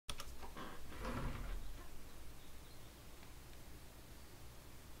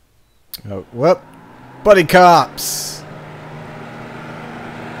Oh, whoop. Buddy cops.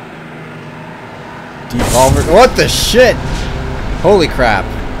 Devolver. What the shit? Holy crap.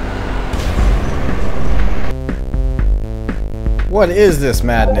 What is this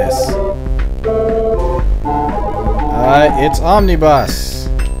madness? It's Omnibus.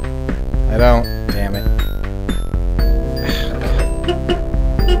 I don't. Damn it.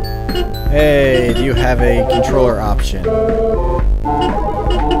 Hey, do you have a controller option?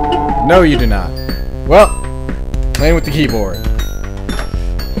 No, you do not. Well, playing with the keyboard.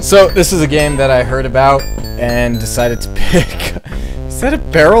 So, this is a game that I heard about and decided to pick. Is that a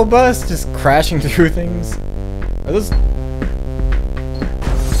barrel bus just crashing through things? Are those...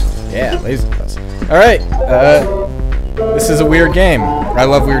 Yeah, laser bus. Alright, this is a weird game. I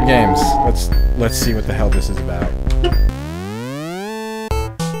love weird games. Let's see what the hell this is about.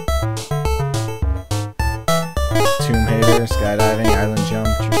 Tomb Hater, skydiving, island jump,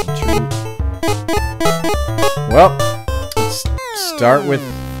 trick or treat. Well, let's start with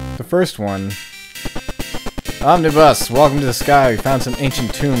the first one. Omnibus, welcome to the sky. We found some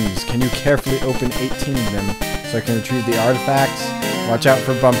ancient tombs. Can you carefully open 18 of them so I can retrieve the artifacts? Watch out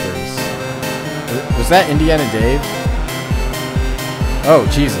for bumpers. Was that Indiana Dave? Oh,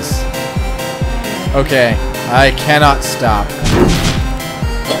 Jesus. Okay, I cannot stop.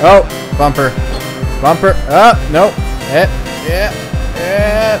 Oh, bumper. Bumper. Oh, nope. Yeah.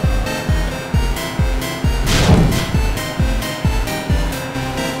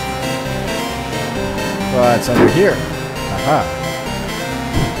 Well, it's under here. Aha.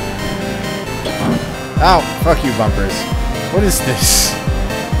 Ow, fuck you, bumpers. What is this?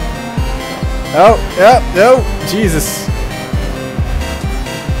 Oh, yep, no, Jesus.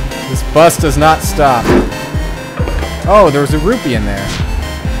 This bus does not stop. Oh, there was a rupee in there.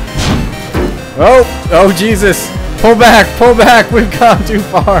 Oh, Jesus. Pull back, we've gone too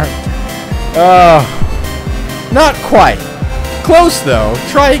far. Oh, not quite. Close, though.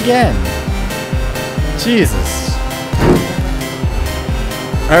 Try again. Jesus.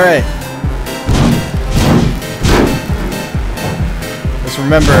 Alright. Let's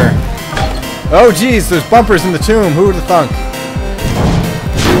remember. Oh, geez, there's bumpers in the tomb. Who would have thunk?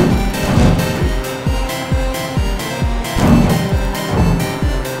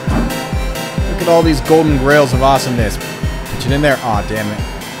 Look at all these golden grails of awesomeness. Put it in there. Aw, damn it.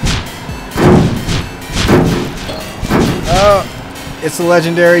 Oh, it's the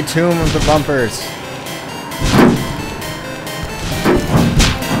legendary tomb of the bumpers.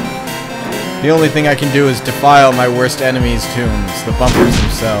 The only thing I can do is defile my worst enemy's tombs, the bumpers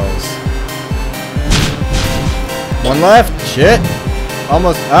themselves. One left. Shit.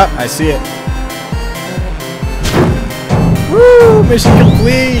 Almost up. I see it. Woo! Mission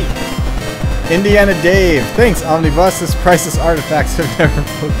complete! Indiana Dave. Thanks, Omnibus. This priceless artifacts have never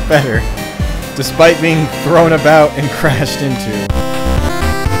looked better. Despite being thrown about and crashed into.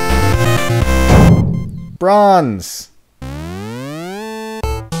 Bronze.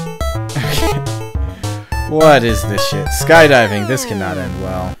 Okay. What is this shit? Skydiving. This cannot end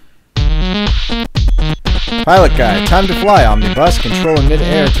well. Pilot guy, time to fly, Omnibus. Control in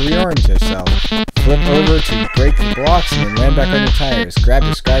mid-air to reorient yourself. Flip over to break the blocks and then land back on your tires. Grab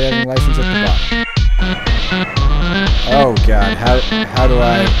your skydiving license at the bottom. Oh god, how do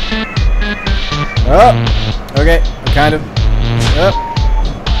I... Oh! Okay, kind of... Oh!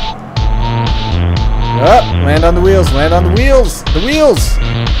 Oh! Land on the wheels, land on the wheels! The wheels!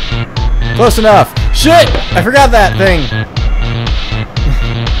 Close enough! Shit! I forgot that thing!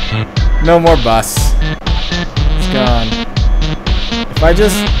 No more bus. Gone. If I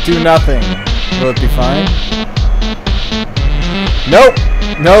just do nothing, will it be fine? Nope!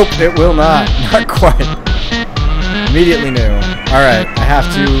 Nope, it will not. Not quite. Immediately knew. Alright, I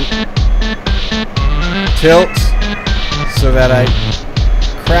have to tilt so that I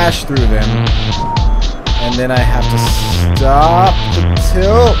crash through them. And then I have to stop the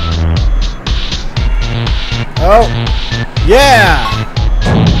tilt. Oh! Yeah!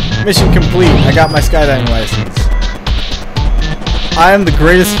 Mission complete. I got my skydiving license. I am the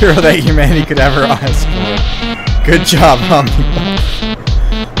greatest hero that humanity could ever ask for. Good job, Omnibus.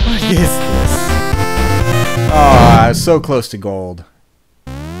 What is this? Oh, I was so close to gold.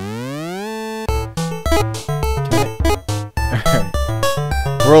 Alright.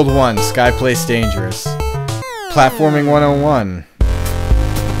 World 1, Sky Place Dangerous. Platforming 101.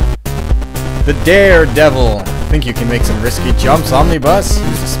 The Daredevil. Think you can make some risky jumps, Omnibus?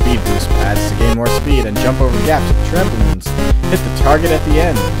 Use the speed boost pads to gain more speed and jump over gaps with trampolines. Hit the target at the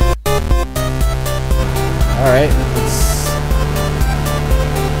end. Alright,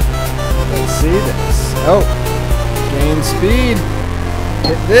 let's see this. Oh! Gain speed!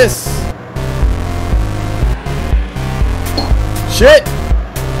 Hit this! Shit!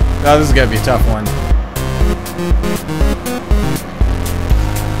 Oh, this is gonna be a tough one.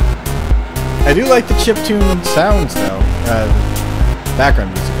 I do like the chiptune sounds, though.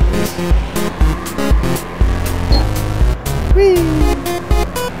 Background music, at least. Whee!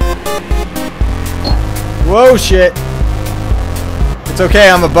 Whoa, shit! It's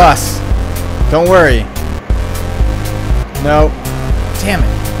okay, I'm a bus. Don't worry. No. Damn it.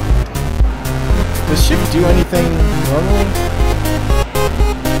 Does shift do anything normally?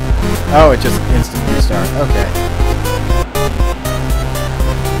 Oh, it just instant restart. Okay.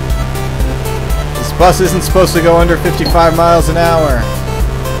 This bus isn't supposed to go under 55 miles an hour.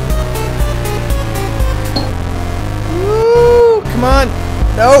 Woo! Come on!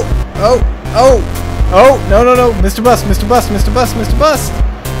 No! Oh! Oh! Oh! No, no, no! Mr. Bus! Mr. Bus! Mr. Bus! Mr. Bus!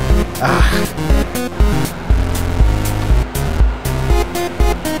 Ah!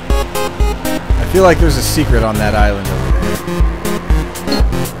 I feel like there's a secret on that island over there.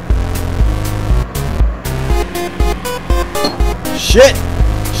 Shit!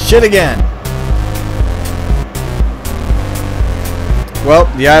 Shit again! Well,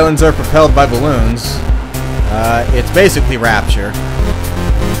 the islands are propelled by balloons. It's basically Rapture.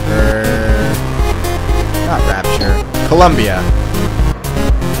 Not Rapture. Columbia.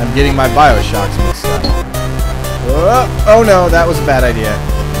 I'm getting my Bioshocks mixed up. Oh no, that was a bad idea.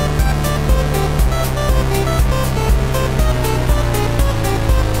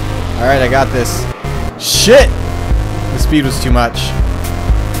 Alright, I got this. Shit! The speed was too much.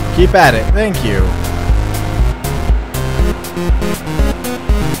 Keep at it. Thank you.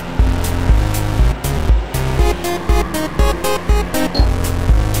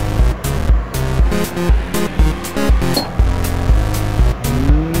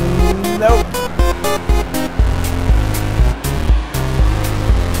 Nope.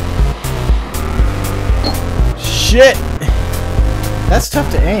 Shit! That's tough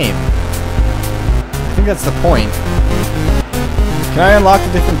to aim. I think that's the point. Can I unlock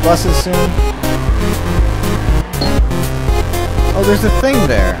the different buses soon? Oh, there's a thing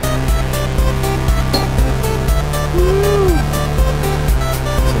there. Woo.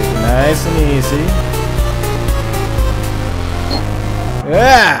 Take it nice and easy.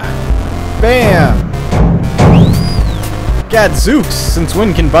 Yeah! Bam! Gadzooks! Since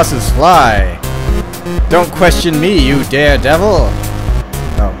when can buses fly? Don't question me, you daredevil!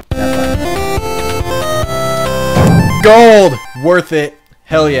 Oh, never mind. Gold! Worth it.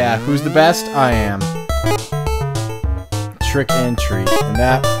 Hell yeah. Who's the best? I am. Trick and treat. And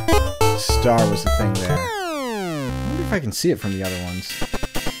that star was the thing there. I wonder if I can see it from the other ones.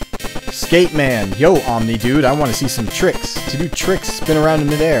 Skate man. Yo, Omni dude. I want to see some tricks. To do tricks, spin around in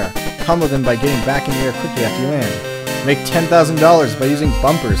midair. Combo them by getting back in the air quickly after you land. Make $10,000 by using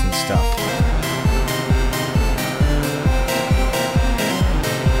bumpers and stuff.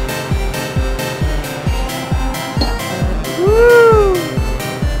 Woo!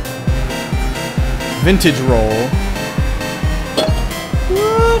 Vintage roll.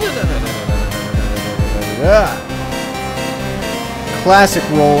 Classic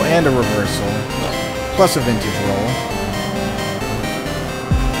roll and a reversal. Plus a vintage roll.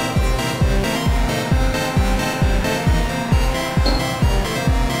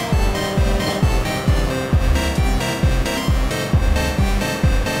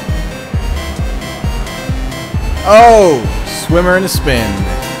 Oh! Swimmer and a spin.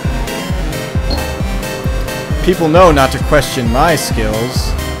 People know not to question my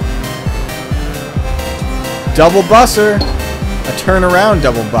skills. Double busser. A turnaround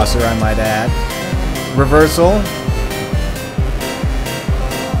double busser, I might add. Reversal.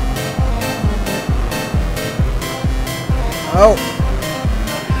 Oh.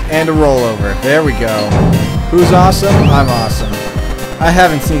 And a rollover. There we go. Who's awesome? I'm awesome. I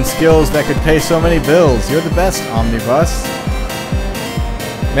haven't seen skills that could pay so many bills. You're the best, Omnibus.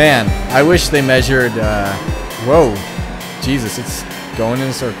 Man, I wish they measured, whoa. Jesus, it's going in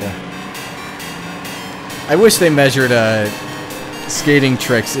a circle. I wish they measured, skating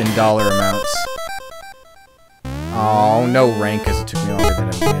tricks in dollar amounts. Oh, no rank, because it took me longer than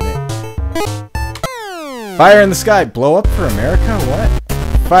a minute. Fire in the sky. Blow up for America? What?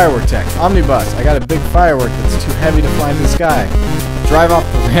 Firework tech. Omnibus. I got a big firework that's too heavy to fly into the sky. Drive off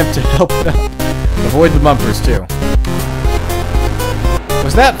the ramp to help it up. Avoid the bumpers, too.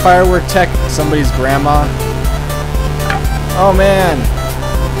 Was that firework tech somebody's grandma? Oh, man.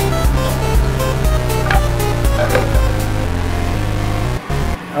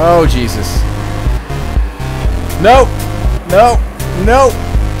 Oh, Jesus. Nope. Nope. Nope.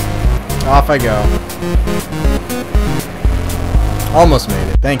 Off I go. Almost made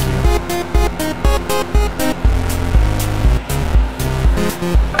it. Thank you.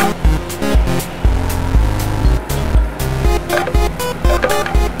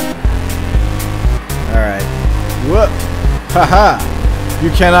 Alright. Whoop! Haha! You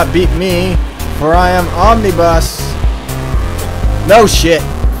cannot beat me, for I am Omnibus! No shit!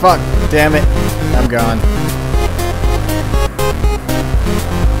 Fuck! Damn it! I'm gone.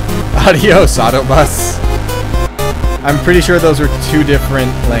 Adios, Autobus! I'm pretty sure those were two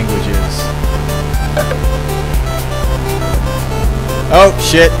different languages. Oh,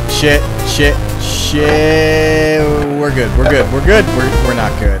 shit, shit, shit, shit. We're good, we're good, we're good. We're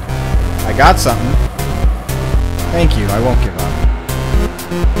not good. I got something. Thank you, I won't give up.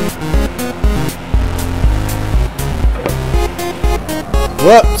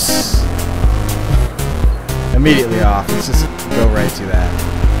 Whoops! Immediately off. Let's just go right to that.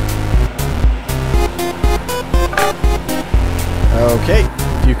 Okay,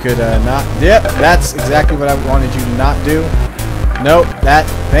 if you could not... Yep, that's exactly what I wanted you to not do. Nope, that...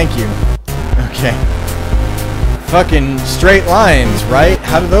 Thank you. Okay. Fucking straight lines, right?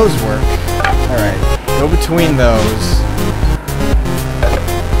 How do those work? Alright, go between those.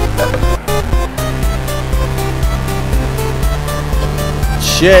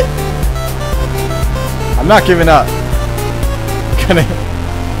 Shit. I'm not giving up. I'm gonna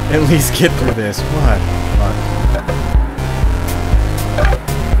at least get through this. What? Fuck.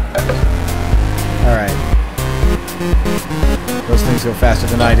 Alright. Those things go faster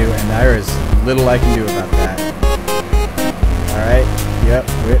than I do, and there is little I can do about that. Alright. Yep.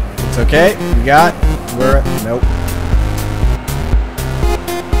 It's okay. We got... We're... Nope.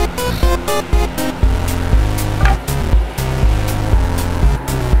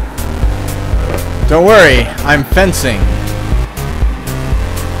 Don't worry. I'm fencing.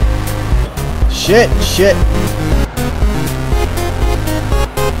 Shit. Shit.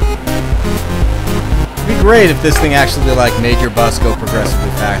 It'd be great if this thing actually, like, made your bus go progressively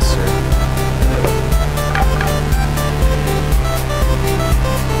faster.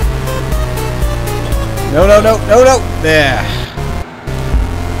 No, no, no, no, no! There.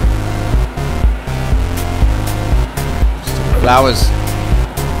 Flowers.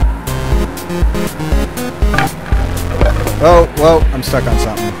 Oh, whoa, I'm stuck on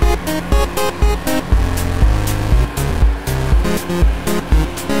something.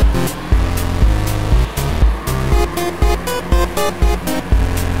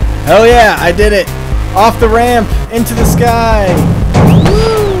 Hell yeah, I did it! Off the ramp, into the sky!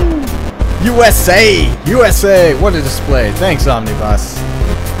 Woo! USA! USA! What a display. Thanks, Omnibus.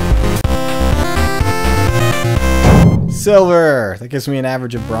 Silver! That gives me an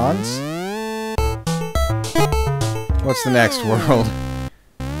average of bronze. What's the next world?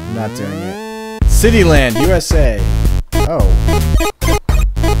 I'm not doing it. Cityland, USA! Oh.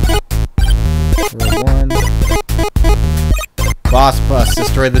 World 1. Boss bus,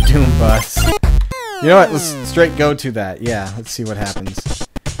 destroy the Doom bus. You know what? Let's straight go to that. Yeah, let's see what happens.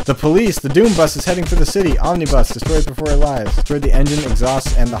 The police, the Doom bus is heading for the city. Omnibus, destroy it before it arrives. Destroy the engine,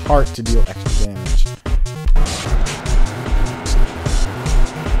 exhaust, and the heart to deal extra damage.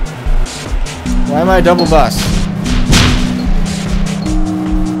 Why am I a double bus?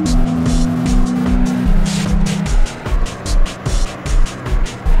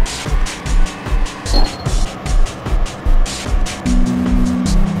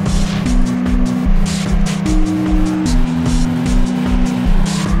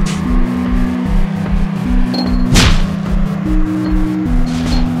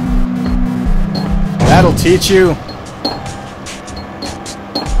 That'll teach you.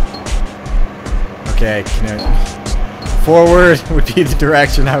 Okay, forward would be the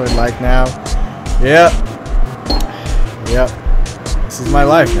direction I would like now. Yep. Yep. This is my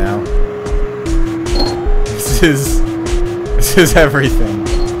life now. This is everything.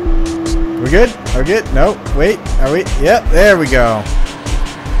 We good? Are we good? No. Wait. Are we? Yep. There we go.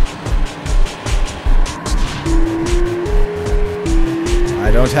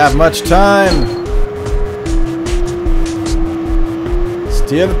 I don't have much time.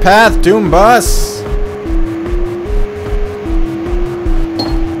 Steer the path, Doom bus.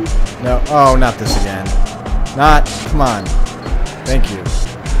 No. Oh, not this again. Not. Come on. Thank you.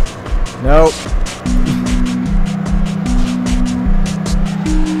 Nope.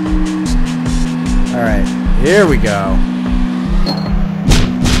 Alright. Here we go.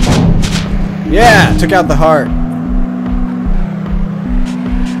 Yeah! Took out the heart.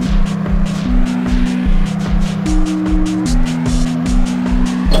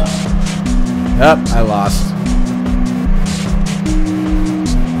 Up, I lost.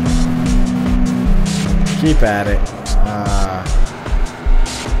 Keep at it.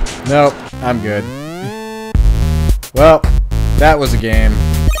 Nope, I'm good. Well, that was a game.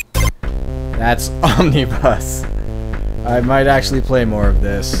 That's Omnibus. I might actually play more of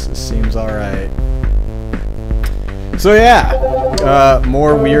this. This seems alright. So yeah,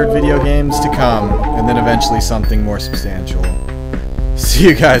 more weird video games to come, and then eventually something more substantial. See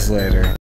you guys later.